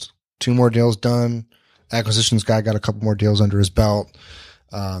closed. 2 more deals done. Acquisitions guy got a couple more deals under his belt.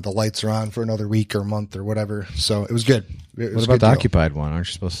 The lights are on for another week or month or whatever. So it was good. What about the occupied one? Aren't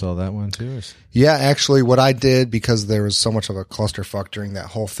you supposed to sell that one too? Yeah, actually what I did, because there was so much of a clusterfuck during that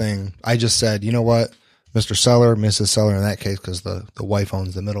whole thing, I just said, you know what, Mr. Seller, Mrs. Seller in that case, because the wife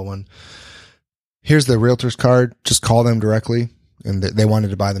owns the middle one. Here's the realtor's card. Just call them directly. And they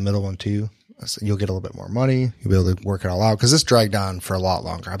wanted to buy the middle one too. I said, you'll get a little bit more money. You'll be able to work it all out. Because this dragged on for a lot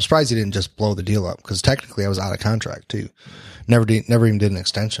longer. I'm surprised he didn't just blow the deal up, because technically I was out of contract too. Never even did an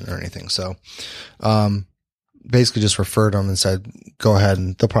extension or anything. So, basically just referred them and said, go ahead,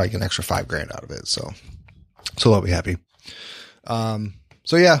 and they'll probably get an extra $5,000 out of it. So they'll be happy.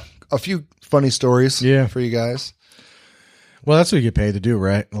 So yeah, a few funny stories for you guys. Well, that's what you get paid to do,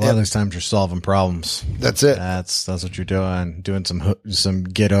 right? A lot of those times you're solving problems. That's it. That's what you're doing some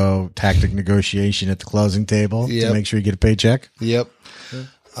ghetto tactic negotiation at the closing table to make sure you get a paycheck. Yep.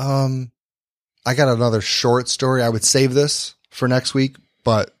 I got another short story. I would save this for next week,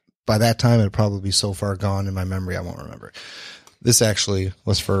 but by that time it'll probably be so far gone in my memory I won't remember. This actually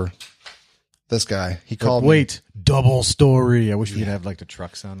was for this guy. He called me. Double story. I wish we'd have like the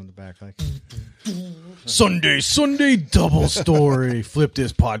truck sound in the back. Like Sunday, double story. Flip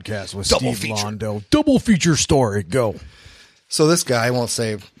this podcast with Steve Londo. Double feature story. Go. So this guy, I won't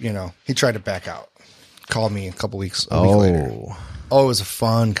say, he tried to back out. Called me a week later. Oh, it was a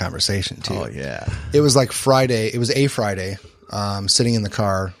fun conversation too. Oh yeah. It was like Friday. It was a Friday. Sitting in the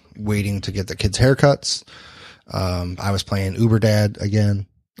car waiting to get the kids' haircuts. I was playing Uber Dad again.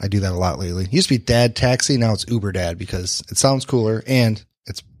 I do that a lot lately. It used to be Dad Taxi. Now it's Uber Dad because it sounds cooler and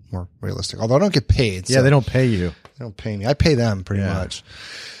it's more realistic. Although I don't get paid. Yeah, they don't pay you. They don't pay me. I pay them pretty much.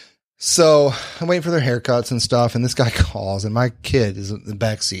 So I'm waiting for their haircuts and stuff. And this guy calls and my kid is in the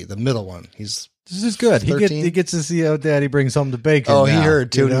back seat, the middle one. This is good. He gets to see how Daddy brings home the bacon. Oh, he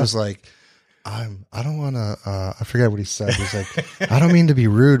heard too. And he was like, I don't want to, I forget what he said. He's like, I don't mean to be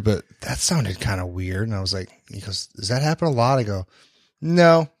rude, but that sounded kind of weird. And I was like, he goes, does that happen a lot? I go,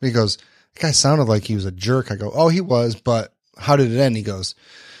 no. He goes, the guy sounded like he was a jerk. I go, oh, he was, but how did it end? He goes,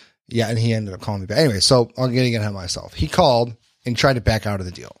 yeah. And he ended up calling me back. Anyway, so I'm getting ahead of myself. He called and tried to back out of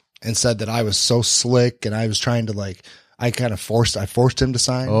the deal and said that I was so slick and I was trying to I forced him to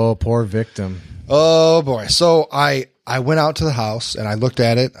sign. Oh, poor victim. Oh boy. So I went out to the house and I looked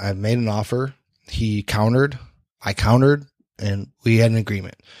at it. I made an offer. He countered. I countered and we had an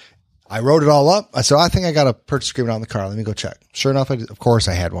agreement. I wrote it all up. I said, I think I got a purchase agreement on the car. Let me go check. Sure enough, of course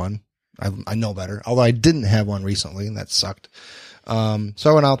I had one. I know better. Although I didn't have one recently and that sucked. So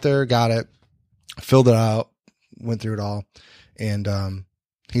I went out there, got it, filled it out, went through it all. And,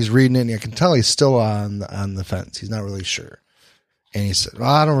 he's reading it and I can tell he's still on the fence. He's not really sure. And he said, well,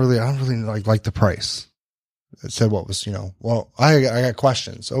 I don't really like the price. I said, what was, well, I got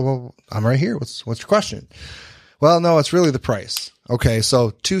questions. Oh, well, I'm right here. What's your question? Well, no, it's really the price. Okay. So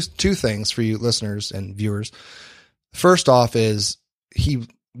two things for you listeners and viewers. First off is he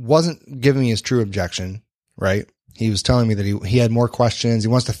wasn't giving me his true objection, right? He was telling me that he had more questions. He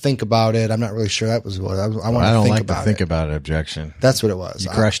wants to think about it. I'm not really sure that was what I want to think about. I don't like to think about it objection. That's what it was.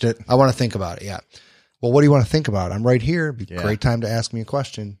 You crushed it. I want to think about it. Yeah. Well, what do you want to think about? I'm right here. It'd be a great time to ask me a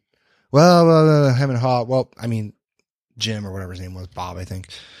question. Well, him and Haw. Well, I mean, Jim or whatever his name was, Bob, I think.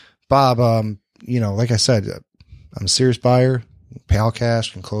 Bob, like I said, I'm a serious buyer. Pay all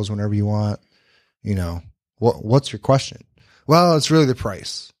cash, can close whenever you want. What's your question? Well, it's really the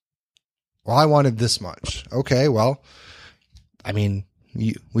price. Well, I wanted this much. Okay, well, I mean,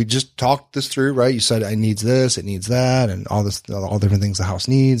 we just talked this through, right? You said it needs this, it needs that, and all different things the house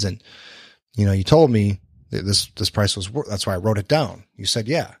needs. And, you told me that this price was worth, that's why I wrote it down. You said,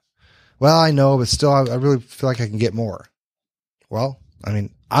 yeah. Well, I know, but still, I really feel like I can get more. Well, I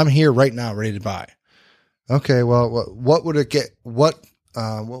mean, I'm here right now, ready to buy. Okay, well, what would it get? What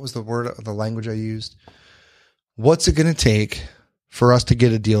was the language I used? What's it going to take for us to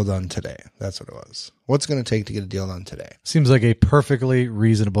get a deal done today? That's what it was. What's it going to take to get a deal done today? Seems like a perfectly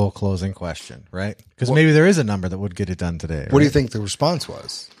reasonable closing question, right? Because maybe there is a number that would get it done today. What do you think the response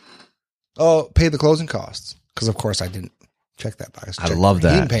was? Oh, pay the closing costs. Because, of course, I didn't check that box. I love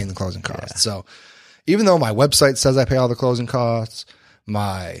that. He didn't pay the closing costs. Yeah. So even though my website says I pay all the closing costs,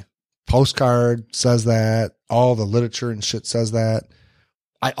 my postcard says that, all the literature and shit says that,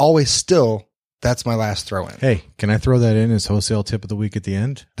 I always still... That's my last throw in. Hey, can I throw that in as wholesale tip of the week at the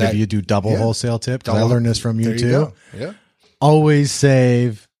end? Maybe you do double wholesale tip. I learned this from you too. Yeah. Always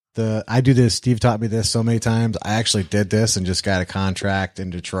save I do this. Steve taught me this so many times. I actually did this and just got a contract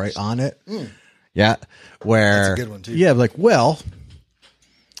in Detroit on it. Yeah. Where, that's a good one too. Yeah. Like, well,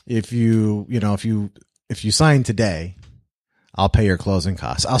 if you sign today, I'll pay your closing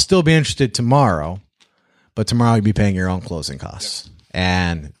costs. I'll still be interested tomorrow, but tomorrow you'll be paying your own closing costs. Yep.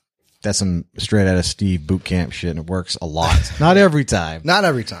 And that's some straight out of Steve boot camp shit, and it works a lot. Not every time. Not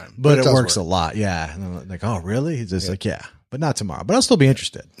every time. But it works a lot. Yeah. And I'm like, oh, really? He's just like, yeah, but not tomorrow. But I'll still be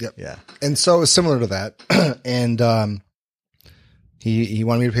interested. Yep. Yeah. And so it's similar to that. And he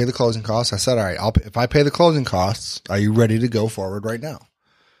wanted me to pay the closing costs. I said, all right, if I pay the closing costs, are you ready to go forward right now?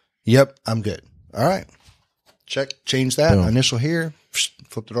 Yep, I'm good. All right. Change that. Boom. Initial here.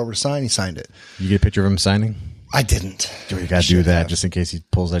 Flipped it over to sign. He signed it. You get a picture of him signing? I didn't. You got to do that just in case he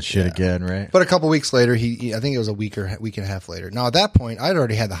pulls that shit again, right? But a couple weeks later, I think it was a week and a half later. Now at that point, I'd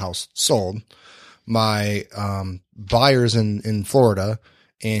already had the house sold. My buyer's in Florida,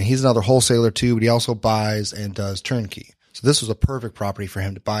 and he's another wholesaler too, but he also buys and does turnkey. So this was a perfect property for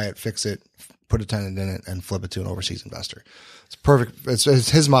him to buy it, fix it, put a tenant in it, and flip it to an overseas investor. It's perfect. It's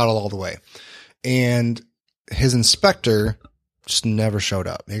his model all the way. And his inspector just never showed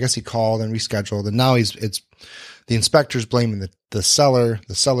up. I guess he called and rescheduled, and now the inspector's blaming the seller.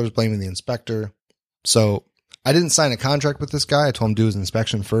 The seller's blaming the inspector. So I didn't sign a contract with this guy. I told him to do his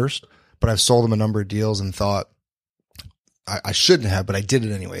inspection first, but I've sold him a number of deals and thought I shouldn't have, but I did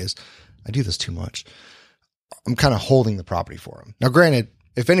it anyways. I do this too much. I'm kind of holding the property for him. Now, granted,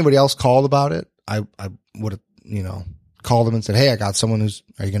 if anybody else called about it, I would have, called him and said, hey, I got someone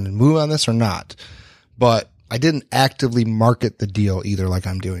are you going to move on this or not? But I didn't actively market the deal either like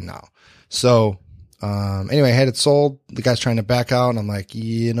I'm doing now. So, anyway, I had it sold. The guy's trying to back out, and I'm like,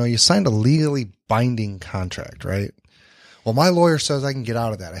 you signed a legally binding contract, right? Well, my lawyer says I can get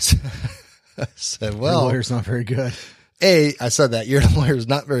out of that. I said, well, your lawyer's not very good. A, I said that your lawyer's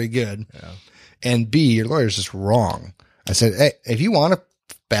not very good. Yeah. And B, your lawyer's just wrong. I said, hey, if you want to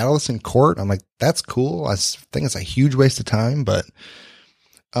battle this in court, I'm like, that's cool. I think it's a huge waste of time, but,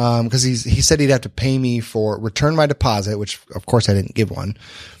 cause he said he'd have to pay me for return my deposit, which of course I didn't give one.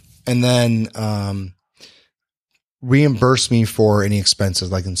 And then, reimburse me for any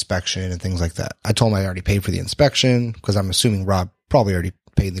expenses like inspection and things like that. I told him I already paid for the inspection because I'm assuming Rob probably already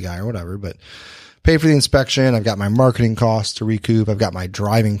paid the guy or whatever, but pay for the inspection. I've got my marketing costs to recoup. I've got my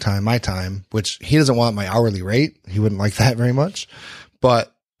driving time, my time, which he doesn't want my hourly rate. He wouldn't like that very much,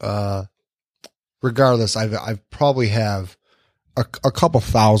 but, regardless, I've probably have a couple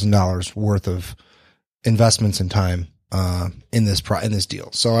 $1,000s worth of investments in time, in this deal.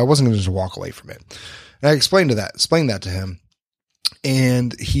 So I wasn't going to just walk away from it. And I explained that to him,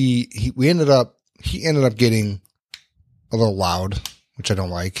 and he ended up getting a little loud, which I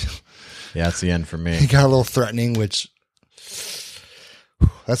don't like. Yeah, that's the end for me. He got a little threatening, which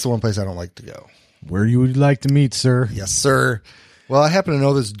that's the one place I don't like to go. Where you would like to meet, sir? Yes, sir. Well, I happen to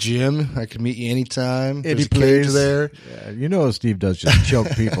know this gym. I can meet you anytime. There's a cage there. Yeah, you know Steve does just choke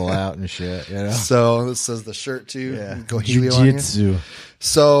people out and shit. You know? So this says the shirt too. Yeah. Go Helio on you. Jiu-jitsu.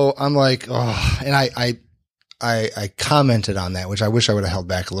 So I'm like, oh, and I commented on that, which I wish I would have held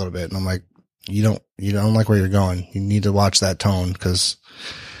back a little bit. And I'm like, you don't like where you're going. You need to watch that tone because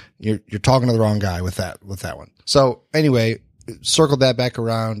you're talking to the wrong guy with that one. So anyway, circled that back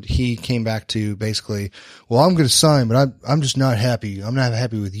around. He came back to basically, well, I'm going to sign, but I'm just not happy. I'm not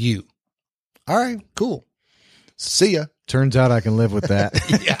happy with you. All right, cool. See ya. Turns out I can live with that.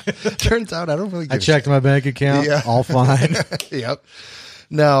 Yeah. Turns out I don't really give I checked my bank account. Yeah. All fine. Yep.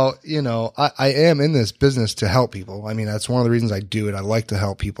 Now, I am in this business to help people. I mean, that's one of the reasons I do it. I like to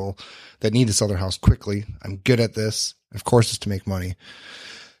help people that need to sell their house quickly. I'm good at this. Of course, it's to make money.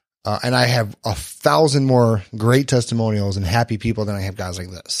 And I have 1,000 more great testimonials and happy people than I have guys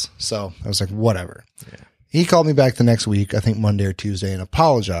like this. So I was like, whatever. Yeah. He called me back the next week, I think Monday or Tuesday, and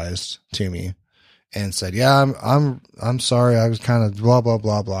apologized to me and said, yeah, I'm sorry. I was kind of blah, blah,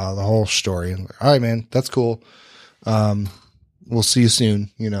 blah, blah, the whole story. And like, all right, man, that's cool. We'll see you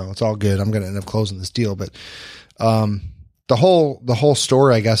soon. It's all good. I'm going to end up closing this deal. But, the whole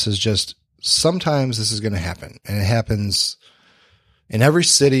story, I guess, is just sometimes this is going to happen, and it happens in every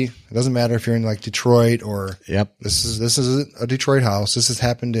city. It doesn't matter if you're in like Detroit or this is a Detroit house. This has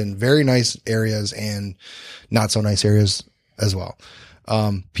happened in very nice areas and not so nice areas as well.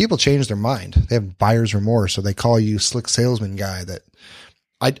 People change their mind. They have buyer's remorse. So they call you slick salesman guy. That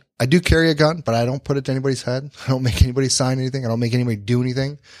I do carry a gun, but I don't put it to anybody's head. I don't make anybody sign anything. I don't make anybody do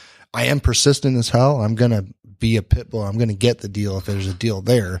anything. I am persistent as hell. I'm going to be a pit bull. I'm going to get the deal if there's a deal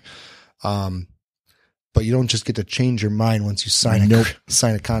there. But you don't just get to change your mind once you sign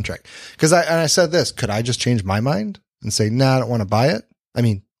a contract. Cause I said this, could I just change my mind and say, nah, I don't want to buy it? I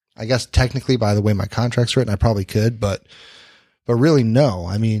mean, I guess technically by the way my contract's written, I probably could, but really no.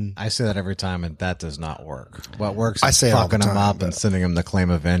 I mean, I say that every time and that does not work. What works I is say fucking the them time, up and sending them the claim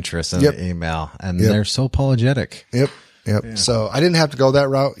of interest in the email. And they're so apologetic. Yep. Yeah. So I didn't have to go that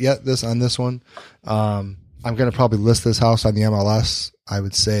route yet on this one. I'm going to probably list this house on the MLS. I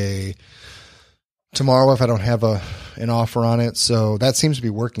would say tomorrow if I don't have an offer on it. So that seems to be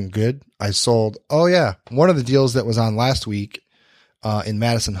working good. I sold, one of the deals that was on last week, in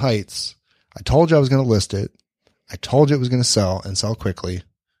Madison Heights. I told you I was going to list it. I told you it was going to sell and sell quickly.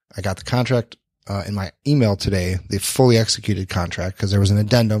 I got the contract, in my email today, the fully executed contract, because there was an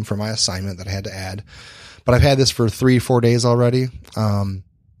addendum for my assignment that I had to add, but I've had this for 3-4 days already. I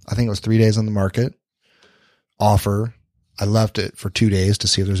think it was 3 days on the market offer. I left it for 2 days to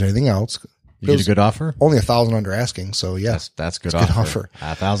see if there's anything else. You get a good offer? Only 1,000 under asking. So yes, that's good. Good offer.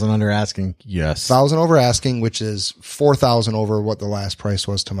 1,000 under asking. Yes. 1,000 over asking, which is 4,000 over what the last price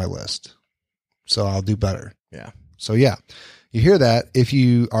was to my list. So I'll do better. Yeah. So yeah, you hear that. If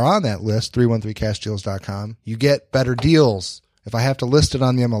you are on that list, 313cashdeals.com, you get better deals. If I have to list it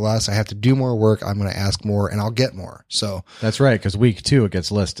on the MLS, I have to do more work. I'm going to ask more and I'll get more. So that's right. Cause week 2, it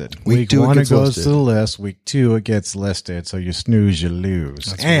gets listed. Week 1, it goes to the list. Week 2, it gets listed. So you snooze, you lose.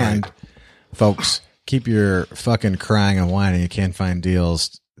 That's and right. Folks, keep your fucking crying and whining. You can't find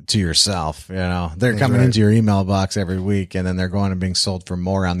deals to yourself. They're coming into your email box every week and then they're going and being sold for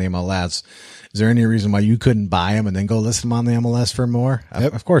more on the MLS. Is there any reason why you couldn't buy them and then go list them on the MLS for more?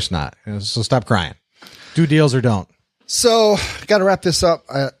 Yep. Of course not. So stop crying. Do deals or don't. So, got to wrap this up.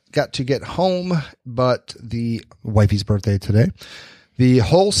 I got to get home, but the wifey's birthday today. The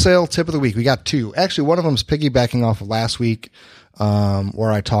wholesale tip of the week. We got two. Actually, one of them is piggybacking off of last week,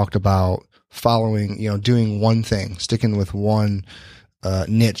 where I talked about following, doing one thing, sticking with one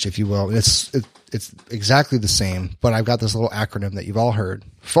niche, if you will. It's exactly the same, but I've got this little acronym that you've all heard.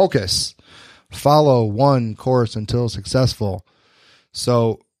 Focus. Follow one course until successful.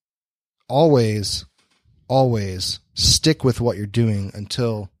 So always stick with what you're doing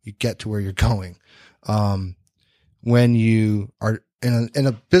until you get to where you're going. When you are in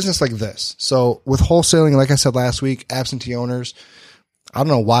a business like this. So with wholesaling, like I said last week, absentee owners, I don't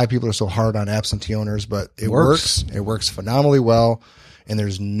know why people are so hard on absentee owners, but it works. It works phenomenally well. And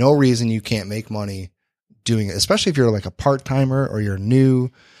there's no reason you can't make money doing it, especially if you're like a part-timer or you're new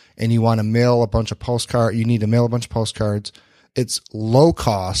and you want to mail a bunch of postcards. You need to mail a bunch of postcards. It's low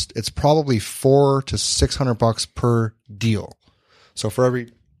cost. It's probably $400 to $600 per deal. So for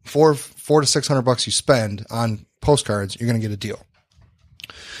every $400 to $600 you spend on postcards, you're going to get a deal.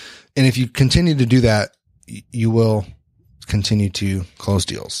 And if you continue to do that, you will continue to close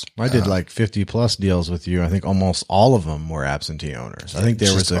deals. I did like 50 plus deals with you. I think almost all of them were absentee owners. I think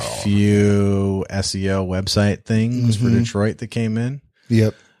there was a few SEO website things for Detroit that came in.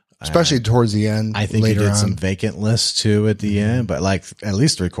 Yep. Especially towards the end. I think you did some vacant lists too at the end, but like at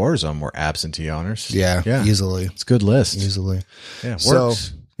least 3/4 of them were absentee owners. Yeah. Easily. It's a good list. Easily. Yeah. Works. So,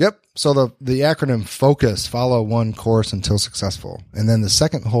 yep. So the acronym FOCUS, follow one course until successful. And then the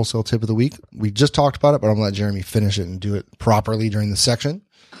second wholesale tip of the week, we just talked about it, but I'm going to let Jeremy finish it and do it properly during the section.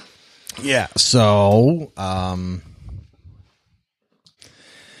 Yeah. So,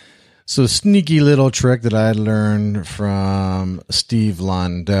 sneaky little trick that I learned from Steve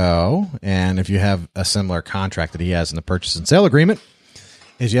Londo, and if you have a similar contract that he has in the purchase and sale agreement,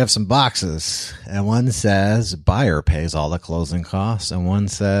 is you have some boxes, and one says buyer pays all the closing costs, and one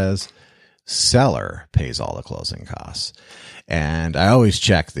says seller pays all the closing costs. And I always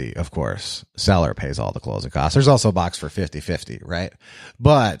check of course, seller pays all the closing costs. There's also a box for 50-50, right?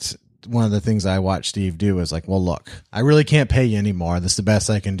 But one of the things I watched Steve do is like, well, look, I really can't pay you anymore. This is the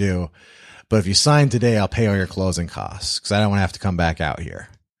best I can do. But if you sign today, I'll pay all your closing costs because I don't want to have to come back out here.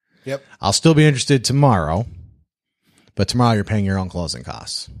 Yep. I'll still be interested tomorrow, but tomorrow you're paying your own closing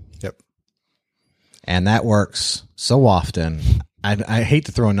costs. Yep. And that works so often. I hate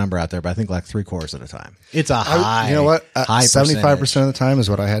to throw a number out there, but I think like 3/4 of the time. It's a high. You know what? High 75% of the time is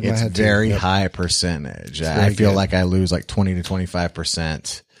what I had in my head. It's very high percentage. I feel like I lose like 20 to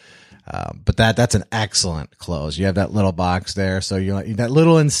 25%. But that's an excellent close. You have that little box there. So that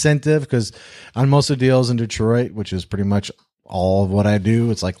little incentive, because on most of the deals in Detroit, which is pretty much all of what I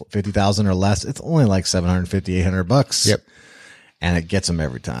do, it's like 50,000 or less. It's only like $750, $800. Yep. And it gets them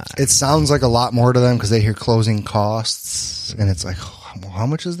every time. It sounds like a lot more to them because they hear closing costs and it's like, how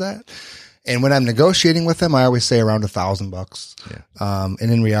much is that? And when I'm negotiating with them, I always say around $1,000. Yeah.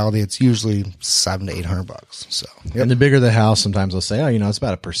 And in reality, it's usually $700 to $800. So, yep. And the bigger the house, sometimes they'll say, it's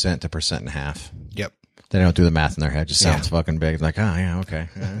about 1% to 1.5%. Yep. They don't do the math in their head. It just sounds fucking big. Like, okay.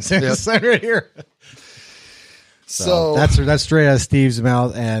 It's right here. So that's straight out of Steve's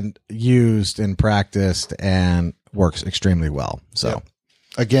mouth and used and practiced and works extremely well. So yep.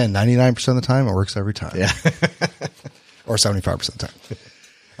 Again, 99% of the time, it works every time. Yeah. Or 75% of the time.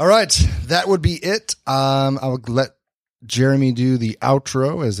 All right, that would be it. I will let Jeremy do the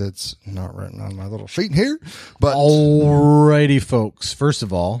outro as it's not written on my little sheet here. But alrighty, folks. First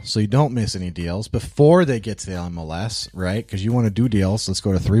of all, so you don't miss any deals before they get to the MLS, right? Because you want to do deals. Let's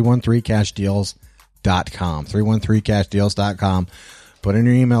go to 313cashdeals.com. 313cashdeals.com. Put in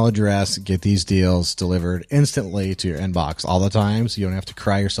your email address. Get these deals delivered instantly to your inbox all the time, so you don't have to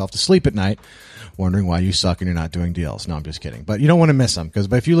cry yourself to sleep at night wondering why you suck and you're not doing deals. No, I'm just kidding. But you don't want to miss them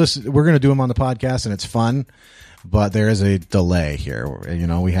but if you listen, we're going to do them on the podcast and it's fun, but there is a delay here.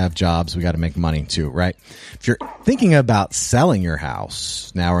 We have jobs. We got to make money too, right? If you're thinking about selling your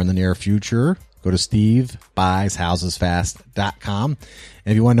house now or in the near future, go to SteveBuysHousesFast.com.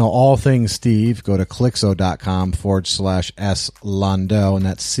 And if you want to know all things Steve, go to Clixo.com/S-Londo, and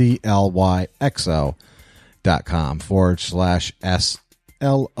that's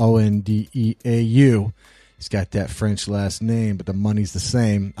CLYXO.com/SLONDEAU. He's got that French last name, but the money's the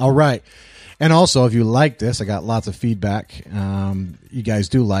same. All right. And also, if you like this, I got lots of feedback. You guys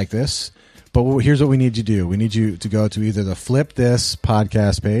do like this. But here's what we need you to do. We need you to go to either the Flip This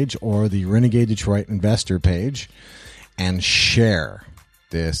podcast page or the Renegade Detroit Investor page and share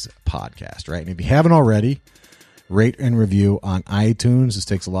this podcast, right? And if you haven't already, rate and review on iTunes. This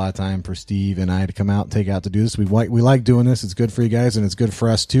takes a lot of time for Steve and I to come out and take out to do this. We like doing this. It's good for you guys, and it's good for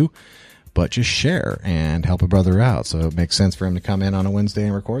us too. but just share and help a brother out. So it makes sense for him to come in on a Wednesday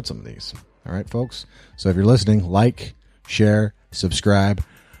and record some of these. All right, folks. So if you're listening, like, share, subscribe,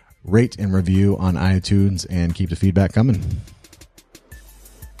 rate and review on iTunes, and keep the feedback coming.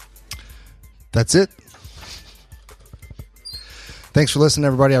 That's it. Thanks for listening,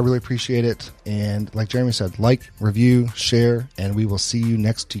 everybody. I really appreciate it. And like Jeremy said, like, review, share, and we will see you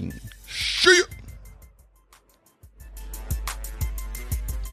next team. See ya!